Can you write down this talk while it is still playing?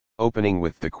Opening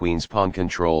with the queen's pawn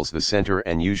controls the center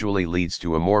and usually leads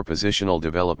to a more positional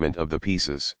development of the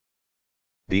pieces.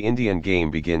 The Indian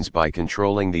game begins by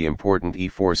controlling the important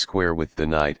e4 square with the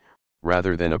knight,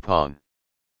 rather than a pawn.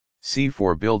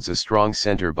 c4 builds a strong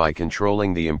center by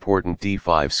controlling the important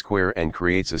d5 square and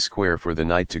creates a square for the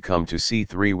knight to come to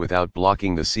c3 without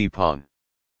blocking the c-pawn.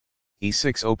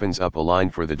 e6 opens up a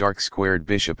line for the dark squared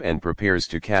bishop and prepares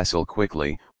to castle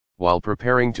quickly, while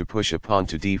preparing to push a pawn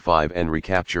to d5 and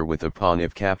recapture with a pawn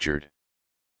if captured.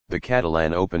 The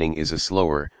Catalan opening is a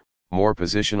slower, more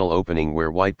positional opening where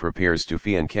white prepares to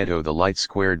fianchetto the light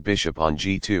squared bishop on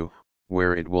g2,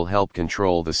 where it will help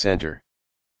control the center.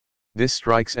 This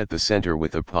strikes at the center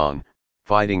with a pawn,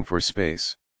 fighting for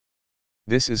space.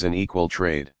 This is an equal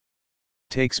trade.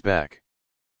 Takes back.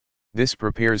 This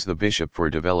prepares the bishop for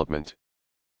development.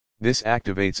 This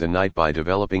activates a knight by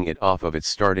developing it off of its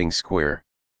starting square.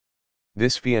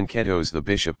 This fianchettos the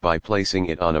bishop by placing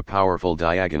it on a powerful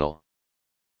diagonal.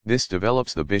 This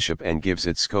develops the bishop and gives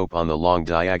it scope on the long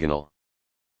diagonal.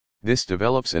 This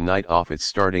develops a knight off its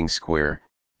starting square,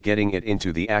 getting it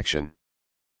into the action.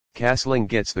 Castling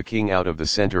gets the king out of the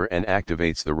center and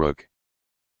activates the rook.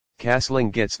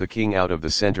 Castling gets the king out of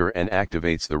the center and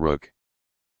activates the rook.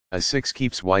 a6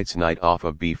 keeps white's knight off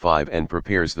of b5 and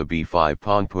prepares the b5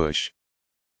 pawn push.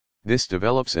 This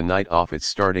develops a knight off its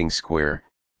starting square,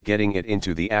 getting it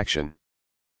into the action.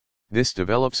 This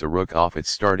develops a rook off its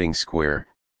starting square,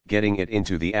 getting it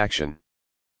into the action.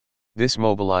 This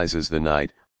mobilizes the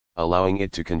knight, allowing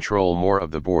it to control more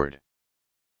of the board.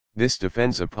 This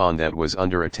defends a pawn that was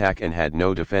under attack and had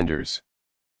no defenders.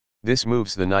 This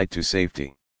moves the knight to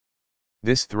safety.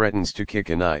 This threatens to kick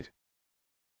a knight.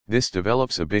 This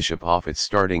develops a bishop off its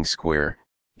starting square,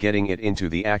 getting it into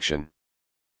the action.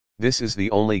 This is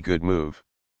the only good move.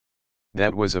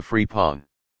 That was a free pawn.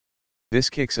 This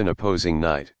kicks an opposing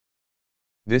knight.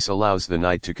 This allows the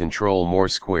knight to control more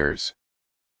squares.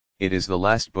 It is the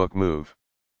last book move.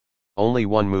 Only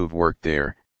one move worked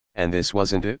there, and this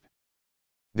wasn't it?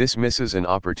 This misses an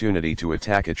opportunity to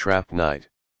attack a trapped knight.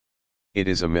 It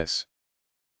is a miss.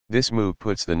 This move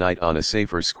puts the knight on a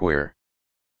safer square.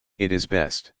 It is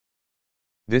best.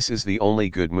 This is the only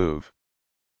good move.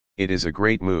 It is a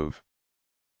great move.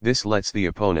 This lets the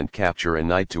opponent capture a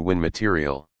knight to win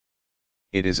material.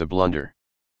 It is a blunder.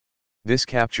 This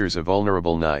captures a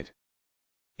vulnerable knight.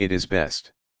 It is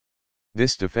best.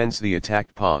 This defends the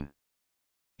attacked pawn.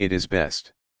 It is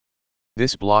best.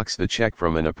 This blocks the check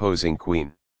from an opposing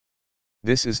queen.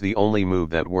 This is the only move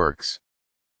that works.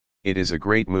 It is a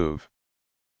great move.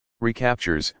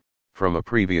 Recaptures, from a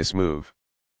previous move.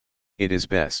 It is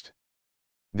best.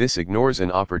 This ignores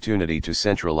an opportunity to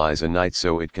centralize a knight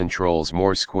so it controls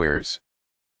more squares.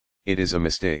 It is a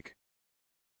mistake.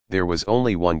 There was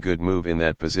only one good move in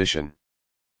that position.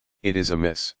 It is a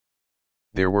miss.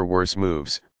 There were worse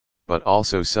moves, but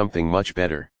also something much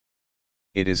better.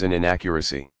 It is an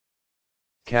inaccuracy.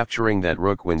 Capturing that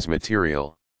rook wins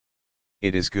material.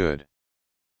 It is good.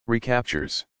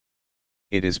 Recaptures.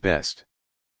 It is best.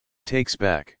 Takes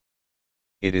back.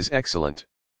 It is excellent.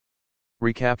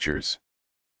 Recaptures.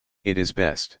 It is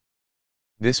best.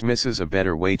 This misses a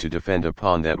better way to defend a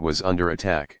pawn that was under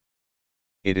attack.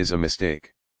 It is a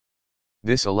mistake.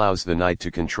 This allows the knight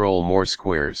to control more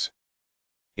squares.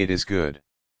 It is good.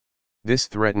 This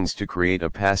threatens to create a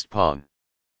passed pawn.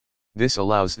 This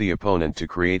allows the opponent to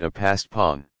create a passed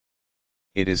pawn.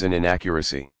 It is an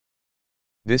inaccuracy.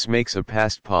 This makes a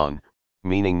passed pawn,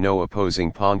 meaning no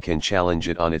opposing pawn can challenge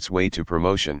it on its way to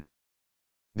promotion.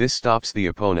 This stops the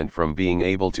opponent from being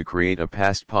able to create a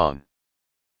passed pawn.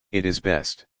 It is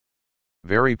best.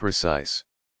 Very precise.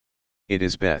 It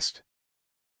is best.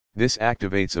 This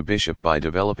activates a bishop by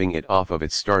developing it off of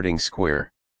its starting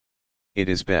square. It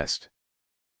is best.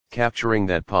 Capturing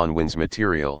that pawn wins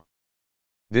material.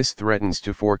 This threatens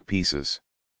to fork pieces.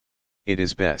 It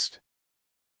is best.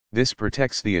 This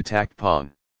protects the attacked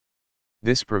pawn.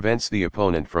 This prevents the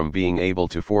opponent from being able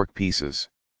to fork pieces.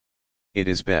 It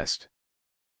is best.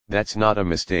 That's not a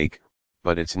mistake,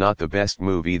 but it's not the best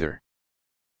move either.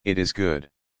 It is good.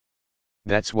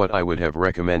 That's what I would have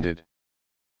recommended.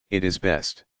 It is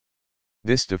best.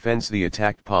 This defends the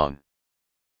attacked pawn.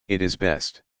 It is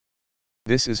best.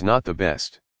 This is not the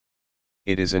best.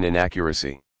 It is an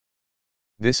inaccuracy.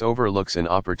 This overlooks an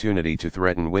opportunity to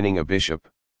threaten winning a bishop.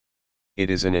 It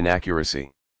is an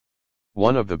inaccuracy.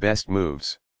 One of the best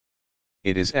moves.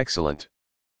 It is excellent.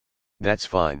 That's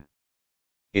fine.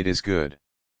 It is good.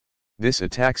 This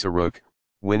attacks a rook,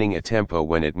 winning a tempo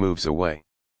when it moves away.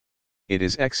 It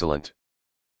is excellent.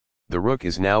 The rook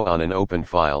is now on an open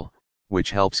file,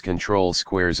 which helps control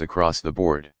squares across the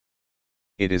board.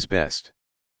 It is best.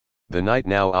 The knight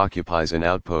now occupies an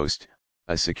outpost,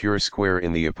 a secure square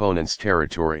in the opponent's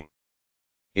territory.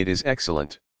 It is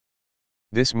excellent.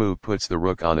 This move puts the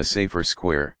rook on a safer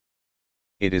square.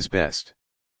 It is best.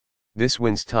 This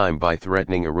wins time by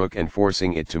threatening a rook and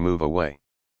forcing it to move away.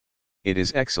 It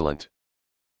is excellent.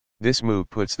 This move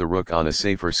puts the rook on a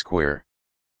safer square.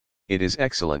 It is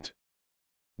excellent.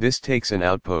 This takes an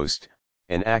outpost,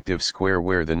 an active square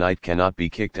where the knight cannot be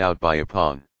kicked out by a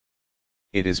pawn.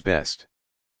 It is best.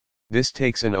 This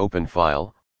takes an open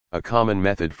file, a common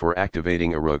method for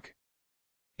activating a rook.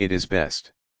 It is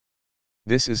best.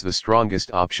 This is the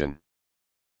strongest option.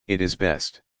 It is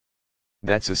best.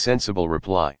 That's a sensible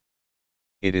reply.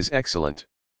 It is excellent.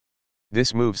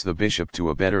 This moves the bishop to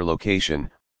a better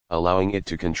location, allowing it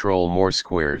to control more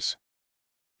squares.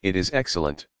 It is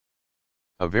excellent.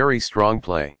 A very strong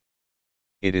play.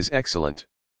 It is excellent.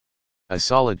 A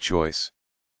solid choice.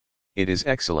 It is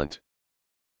excellent.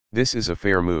 This is a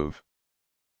fair move.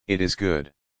 It is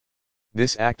good.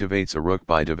 This activates a rook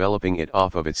by developing it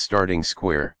off of its starting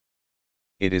square.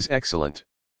 It is excellent.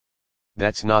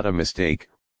 That's not a mistake,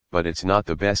 but it's not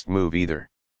the best move either.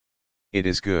 It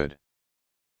is good.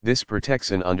 This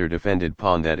protects an underdefended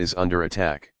pawn that is under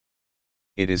attack.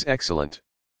 It is excellent.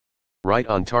 Right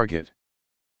on target.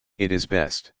 It is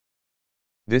best.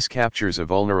 This captures a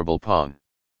vulnerable pawn.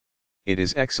 It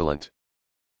is excellent.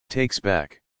 Takes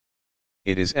back.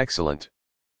 It is excellent.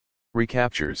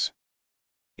 Recaptures.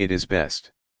 It is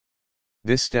best.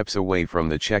 This steps away from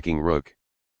the checking rook.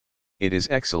 It is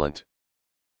excellent.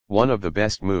 One of the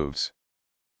best moves.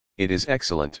 It is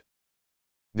excellent.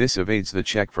 This evades the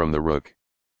check from the rook.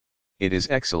 It is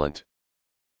excellent.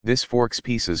 This forks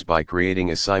pieces by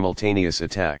creating a simultaneous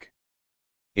attack.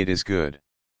 It is good.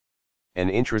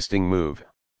 An interesting move,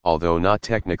 although not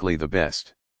technically the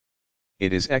best.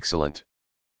 It is excellent.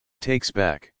 Takes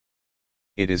back.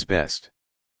 It is best.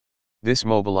 This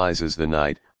mobilizes the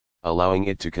knight, allowing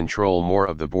it to control more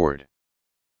of the board.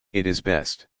 It is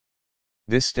best.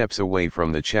 This steps away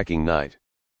from the checking knight.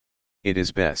 It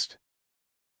is best.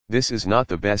 This is not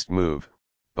the best move,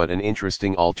 but an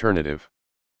interesting alternative.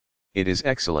 It is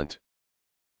excellent.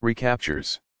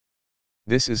 Recaptures.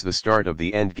 This is the start of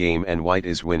the endgame and white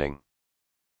is winning.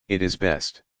 It is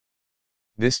best.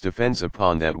 This defends a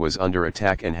pawn that was under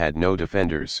attack and had no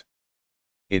defenders.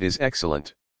 It is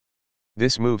excellent.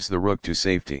 This moves the rook to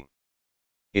safety.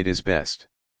 It is best.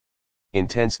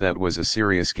 Intense. That was a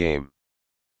serious game.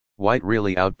 White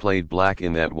really outplayed black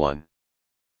in that one.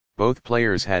 Both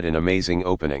players had an amazing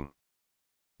opening.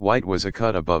 White was a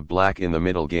cut above black in the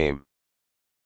middle game.